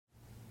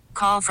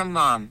Call from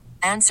mom.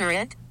 Answer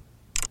it.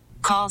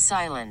 Call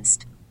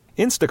silenced.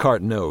 Instacart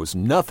knows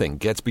nothing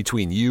gets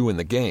between you and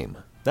the game.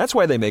 That's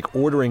why they make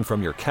ordering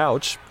from your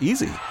couch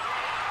easy.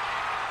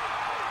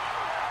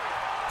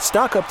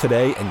 Stock up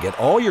today and get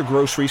all your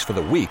groceries for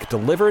the week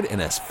delivered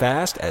in as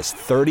fast as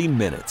 30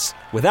 minutes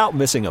without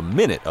missing a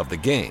minute of the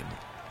game.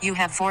 You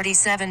have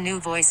 47 new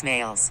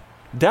voicemails.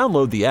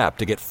 Download the app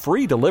to get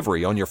free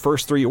delivery on your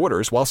first 3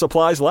 orders while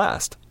supplies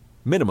last.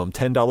 Minimum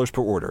 $10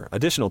 per order.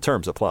 Additional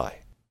terms apply.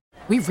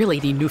 We really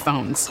need new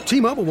phones.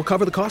 T-Mobile will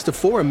cover the cost of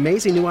 4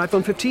 amazing new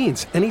iPhone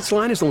 15s, and each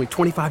line is only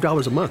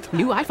 $25 a month.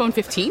 New iPhone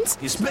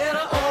 15s? It's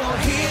better over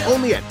here.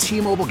 Only at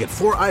T-Mobile, get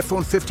 4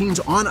 iPhone 15s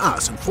on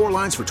us and 4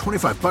 lines for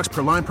 $25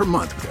 per line per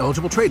month with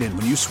eligible trade-in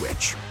when you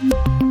switch.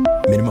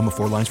 Minimum of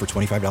 4 lines for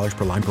 $25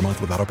 per line per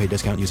month with autopay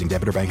discount using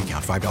debit or bank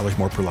account. $5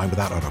 more per line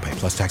without autopay,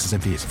 plus taxes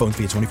and fees. Phone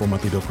fee at 24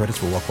 monthly bill credits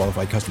for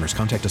well-qualified customers.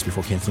 Contact us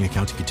before canceling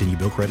account to continue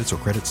bill credits or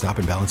credit stop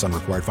and balance on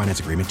required finance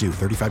agreement due.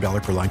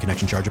 $35 per line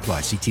connection charge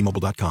applies. See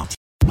T-Mobile.com.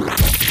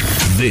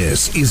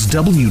 This is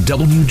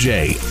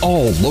WWJ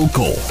All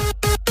Local.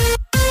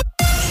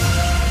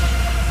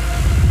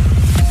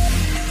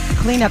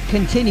 Cleanup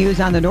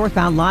continues on the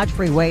Northbound Lodge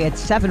freeway at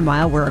 7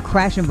 Mile, where a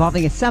crash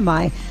involving a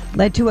semi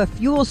led to a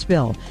fuel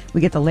spill.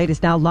 We get the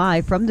latest now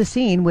live from the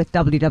scene with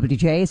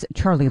WWJ's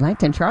Charlie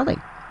Langton. Charlie.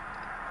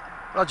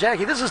 Well,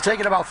 Jackie, this has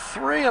taken about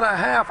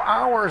 3.5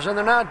 hours, and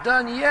they're not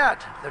done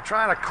yet. They're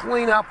trying to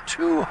clean up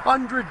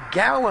 200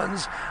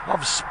 gallons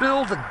of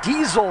spilled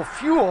diesel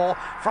fuel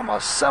from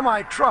a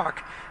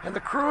semi-truck. And the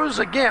crews,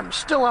 again,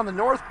 still on the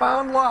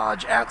Northbound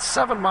Lodge at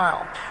 7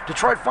 Mile.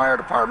 Detroit Fire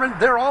Department,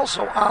 they're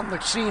also on the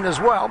scene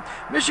as well.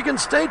 Michigan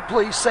State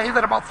Police say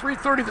that about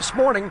 3:30 this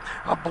morning,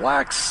 a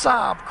black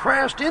Saab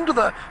crashed into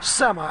the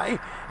semi,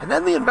 and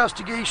then the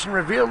investigation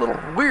revealed a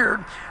little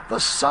weird. The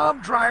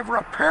Saab driver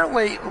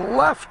apparently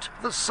left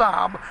the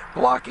Saab,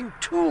 blocking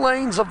 2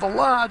 lanes of the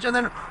lodge, and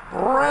then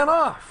ran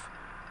off.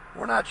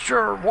 We're not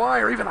sure why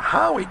or even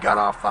how he got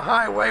off the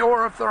highway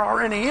or if there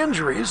are any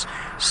injuries.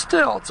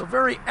 Still, it's a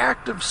very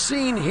active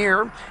scene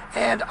here,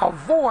 and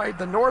avoid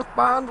the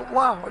Northbound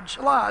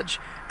Lodge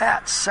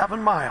at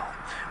 7 Mile.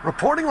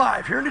 Reporting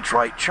live here in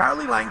Detroit,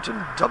 Charlie Langton,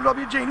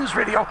 WWJ News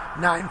Radio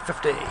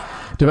 950.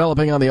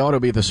 Developing on the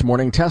Autobeat this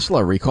morning,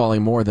 Tesla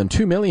recalling more than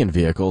 2 million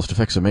vehicles to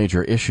fix a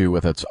major issue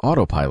with its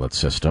autopilot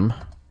system.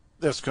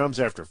 This comes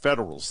after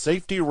federal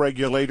safety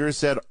regulators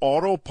said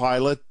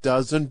autopilot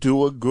doesn't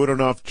do a good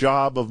enough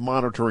job of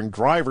monitoring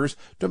drivers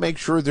to make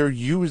sure they're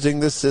using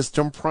the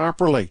system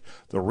properly.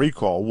 The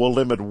recall will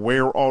limit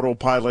where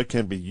autopilot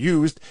can be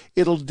used.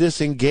 It'll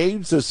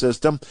disengage the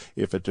system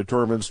if it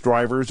determines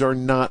drivers are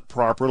not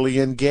properly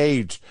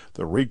engaged.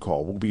 The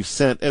recall will be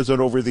sent as an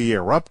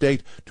over-the-air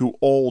update to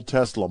all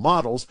Tesla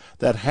models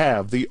that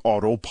have the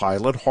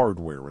autopilot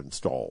hardware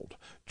installed.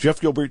 Jeff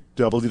Gilbert,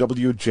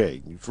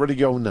 WWJ, News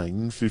Radio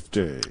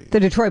 950. The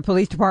Detroit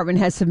Police Department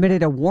has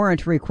submitted a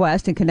warrant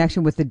request in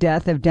connection with the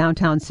death of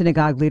downtown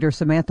synagogue leader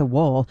Samantha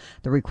Woll.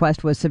 The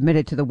request was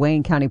submitted to the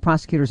Wayne County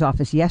Prosecutor's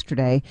Office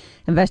yesterday.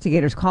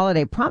 Investigators call it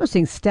a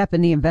promising step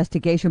in the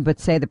investigation, but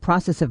say the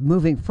process of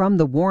moving from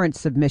the warrant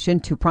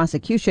submission to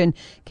prosecution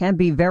can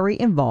be very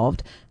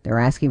involved. They're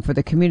asking for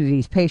the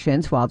community's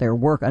patience while their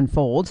work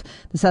unfolds.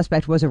 The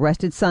suspect was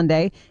arrested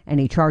Sunday.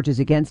 Any charges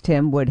against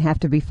him would have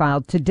to be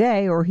filed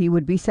today or he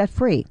would be set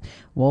free.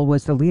 Woll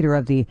was the leader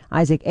of the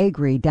Isaac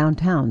Agri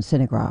downtown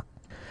synagogue.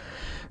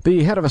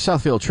 The head of a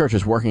Southfield church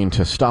is working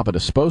to stop a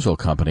disposal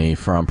company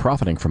from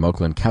profiting from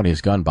Oakland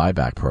County's gun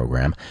buyback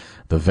program.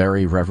 The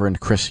Very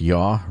Reverend Chris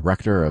Yaw,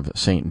 rector of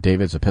St.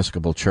 David's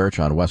Episcopal Church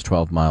on West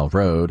 12 Mile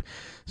Road,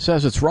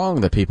 says it's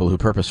wrong that people who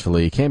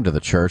purposefully came to the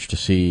church to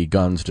see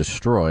guns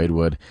destroyed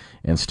would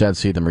instead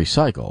see them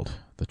recycled.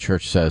 The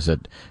church says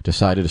it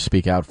decided to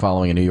speak out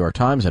following a New York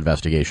Times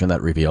investigation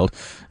that revealed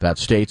that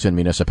states and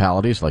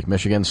municipalities like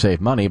Michigan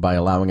save money by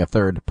allowing a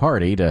third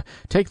party to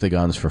take the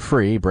guns for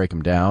free, break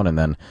them down, and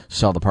then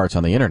sell the parts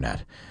on the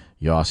Internet.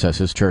 Yaw says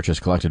his church has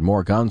collected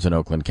more guns in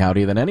Oakland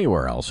County than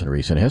anywhere else in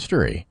recent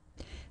history.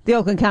 The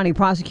Oakland County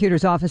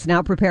Prosecutor's Office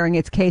now preparing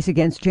its case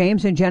against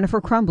James and Jennifer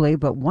Crumbly,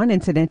 but one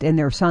incident in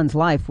their son's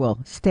life will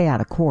stay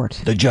out of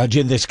court. The judge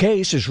in this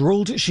case has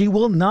ruled she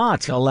will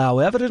not allow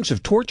evidence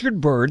of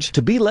tortured birds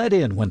to be let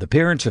in when the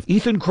parents of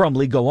Ethan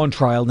Crumbly go on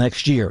trial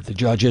next year. The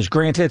judge has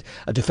granted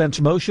a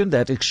defense motion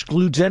that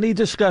excludes any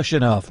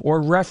discussion of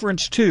or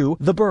reference to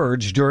the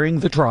birds during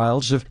the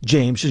trials of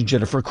James and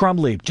Jennifer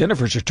Crumbly.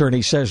 Jennifer's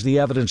attorney says the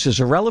evidence is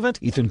irrelevant.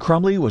 Ethan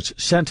Crumbly was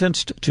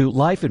sentenced to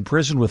life in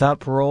prison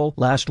without parole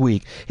last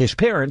week. His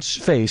parents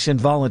face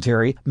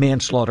involuntary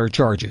manslaughter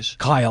charges.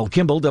 Kyle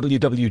Kimball,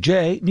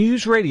 WWJ,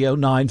 News Radio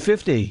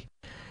 950.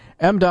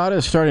 MDOT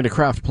is starting to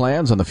craft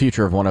plans on the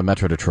future of one of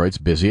Metro Detroit's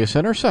busiest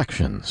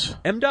intersections.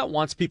 MDOT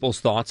wants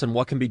people's thoughts on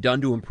what can be done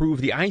to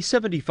improve the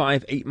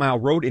I-75 8-mile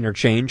road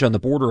interchange on the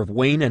border of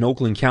Wayne and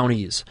Oakland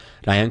counties.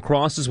 Diane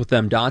Cross is with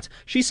MDOT.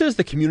 She says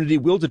the community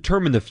will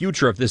determine the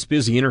future of this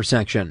busy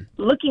intersection.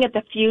 Looking at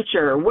the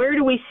future, where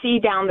do we see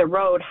down the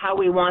road how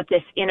we want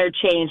this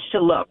interchange to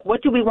look?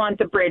 What do we want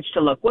the bridge to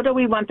look? What do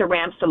we want the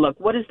ramps to look?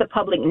 What does the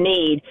public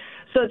need?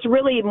 So it's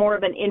really more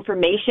of an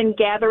information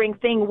gathering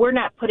thing. We're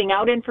not putting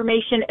out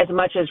information as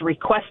much as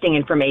requesting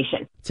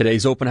information.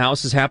 Today's open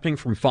house is happening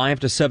from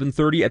 5 to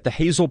 7:30 at the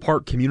Hazel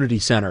Park Community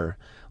Center.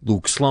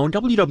 Luke Sloan,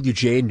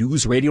 WWJ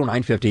News Radio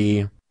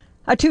 950.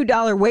 A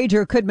 $2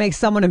 wager could make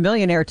someone a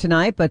millionaire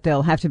tonight, but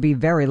they'll have to be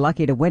very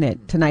lucky to win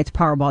it. Tonight's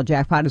Powerball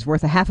jackpot is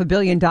worth $500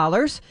 million.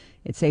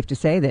 It's safe to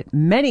say that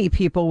many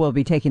people will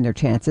be taking their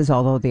chances,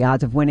 although the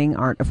odds of winning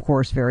aren't, of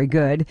course, very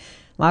good.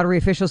 Lottery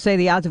officials say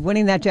the odds of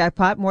winning that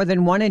jackpot, more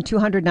than 1 in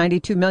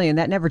 292 million.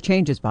 That never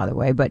changes, by the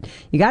way, but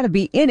you got to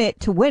be in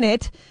it to win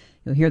it.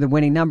 You'll hear the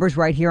winning numbers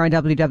right here on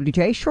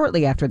WWJ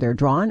shortly after they're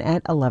drawn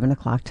at 11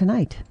 o'clock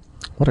tonight.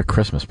 What a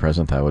Christmas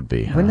present that would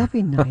be. Wouldn't that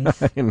be nice?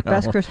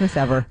 Best Christmas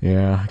ever.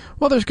 Yeah.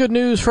 Well, there's good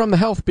news from the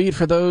Health Beat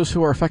for those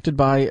who are affected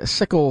by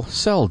sickle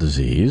cell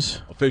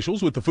disease.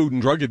 Officials with the Food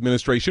and Drug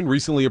Administration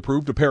recently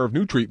approved a pair of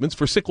new treatments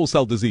for sickle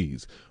cell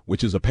disease,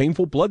 which is a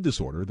painful blood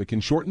disorder that can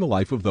shorten the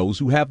life of those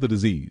who have the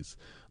disease.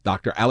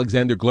 Dr.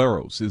 Alexander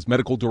Glaros is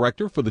medical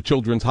director for the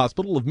Children's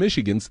Hospital of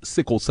Michigan's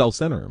Sickle Cell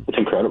Center. It's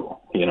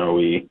incredible. You know,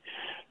 we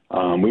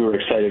were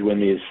excited when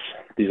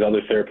these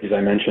other therapies I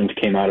mentioned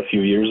came out a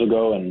few years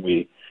ago, and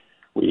we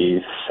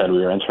said we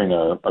were entering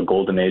a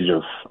golden age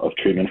of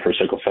treatment for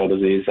sickle cell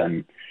disease.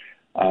 And,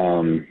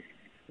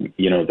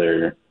 you know,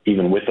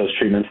 even with those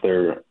treatments,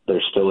 there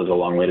still is a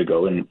long way to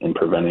go in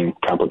preventing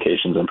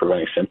complications and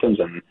preventing symptoms.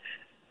 And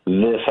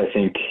this, I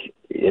think,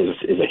 is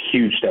a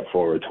huge step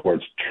forward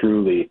towards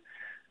truly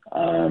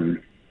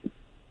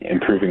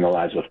improving the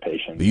lives of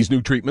patients. These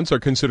new treatments are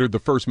considered the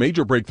first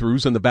major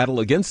breakthroughs in the battle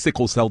against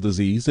sickle cell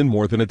disease in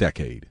more than a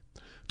decade.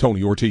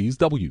 Tony Ortiz,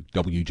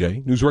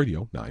 WWJ News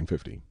Radio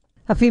 950.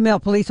 A female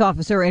police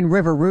officer in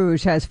River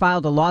Rouge has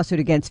filed a lawsuit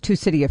against 2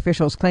 city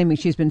officials claiming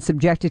she's been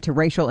subjected to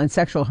racial and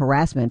sexual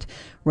harassment.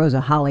 Rosa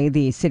Holly,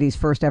 the city's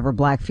first ever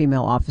black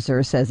female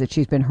officer, says that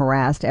she's been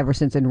harassed ever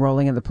since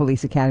enrolling in the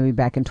police academy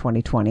back in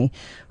 2020.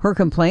 Her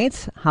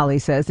complaints, Holly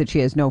says that she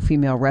has no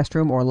female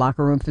restroom or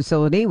locker room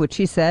facility, which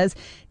she says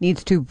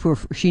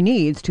she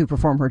needs to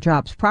perform her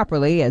jobs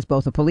properly as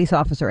both a police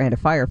officer and a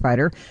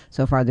firefighter.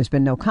 So far, there's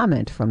been no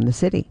comment from the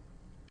city.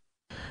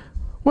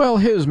 Well,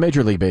 his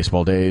Major League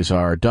Baseball days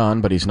are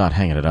done, but he's not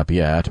hanging it up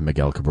yet.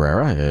 Miguel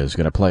Cabrera is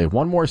going to play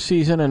one more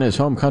season in his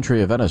home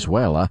country of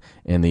Venezuela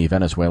in the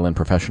Venezuelan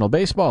Professional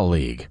Baseball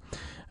League.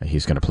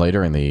 He's going to play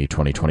during the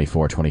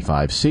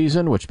 2024-25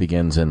 season, which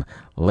begins in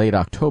late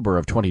October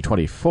of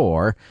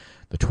 2024.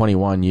 The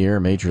 21-year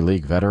Major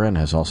League veteran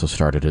has also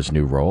started his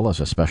new role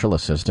as a special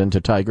assistant to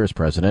Tigers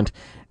president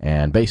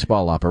and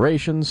baseball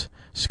operations,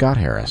 Scott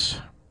Harris.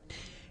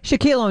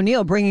 Shaquille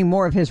O'Neal bringing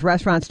more of his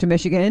restaurants to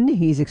Michigan.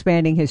 He's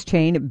expanding his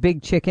chain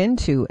Big Chicken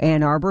to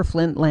Ann Arbor,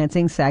 Flint,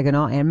 Lansing,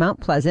 Saginaw, and Mount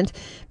Pleasant.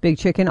 Big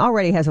Chicken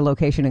already has a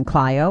location in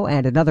Clio,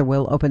 and another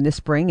will open this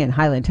spring in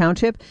Highland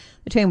Township.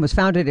 The chain was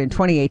founded in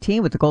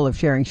 2018 with the goal of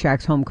sharing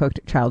Shaq's home-cooked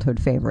childhood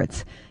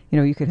favorites. You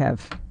know, you could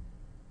have,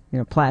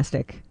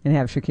 plastic and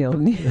have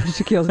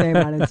Shaquille's name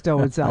on it and still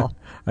would sell.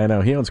 I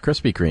know. He owns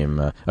Krispy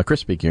Kreme, a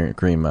Krispy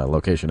Kreme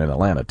location in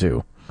Atlanta,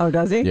 too. Oh,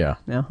 does he? Yeah.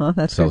 Uh-huh,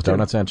 that's sells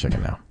donuts and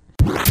chicken now.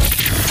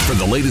 For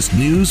the latest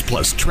news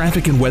plus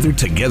traffic and weather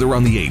together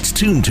on the 8s,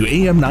 tune to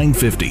AM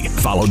 950.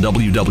 Follow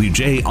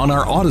WWJ on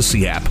our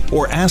Odyssey app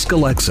or ask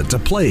Alexa to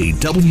play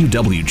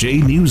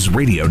WWJ News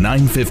Radio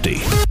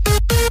 950.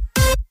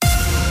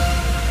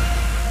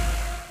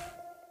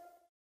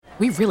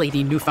 We really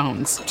need new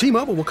phones.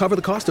 T-Mobile will cover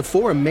the cost of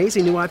 4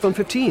 amazing new iPhone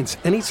 15s,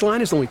 and each line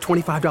is only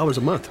 $25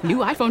 a month. New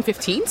iPhone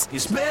 15s?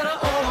 It's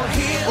better over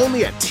here.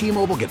 Only at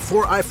T-Mobile, get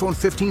 4 iPhone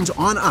 15s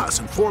on us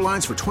and 4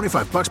 lines for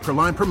 $25 per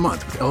line per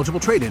month with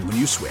eligible trade-in when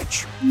you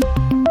switch.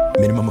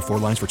 Minimum of 4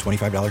 lines for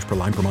 $25 per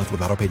line per month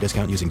with autopay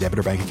discount using debit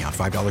or bank account.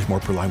 $5 more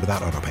per line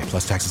without autopay,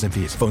 plus taxes and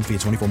fees. Phone fee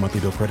at 24 monthly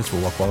bill credits for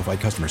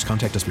well-qualified customers.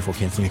 Contact us before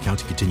canceling account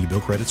to continue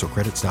bill credits or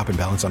credit stop and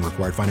balance on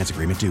required finance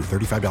agreement due.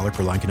 $35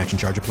 per line connection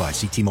charge applies.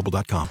 See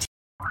T-Mobile.com.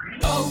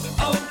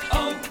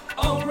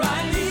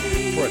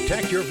 O'Reilly.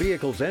 Protect your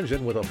vehicle's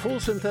engine with a full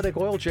synthetic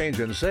oil change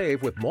and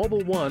save with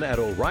Mobile One at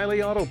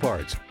O'Reilly Auto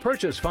Parts.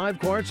 Purchase 5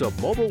 quarts of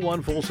Mobile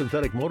One full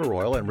synthetic motor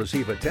oil and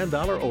receive a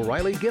 $10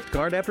 O'Reilly gift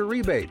card after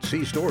rebate.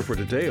 See store for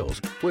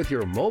details. With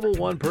your Mobile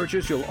One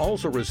purchase, you'll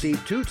also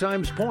receive 2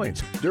 times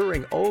points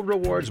during O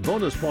Rewards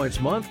Bonus Points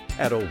Month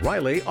at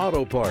O'Reilly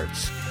Auto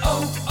Parts.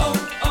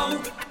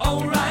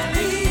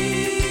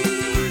 O'Reilly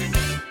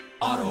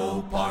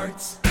Auto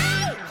Parts.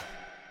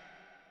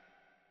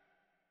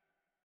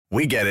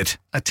 We get it.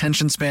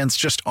 Attention spans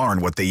just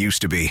aren't what they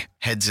used to be.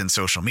 Heads in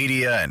social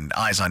media and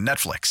eyes on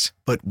Netflix.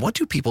 But what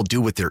do people do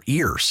with their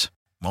ears?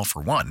 Well,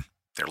 for one,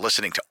 they're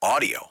listening to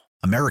audio.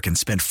 Americans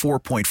spend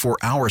 4.4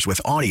 hours with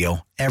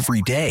audio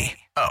every day.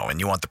 Oh, and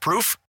you want the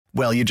proof?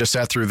 Well, you just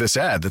sat through this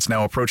ad that's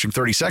now approaching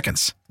 30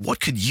 seconds. What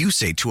could you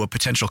say to a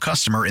potential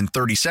customer in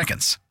 30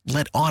 seconds?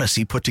 Let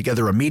Odyssey put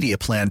together a media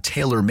plan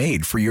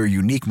tailor-made for your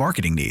unique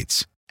marketing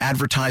needs.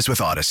 Advertise with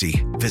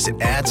Odyssey.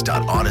 Visit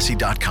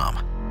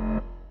ads.odyssey.com.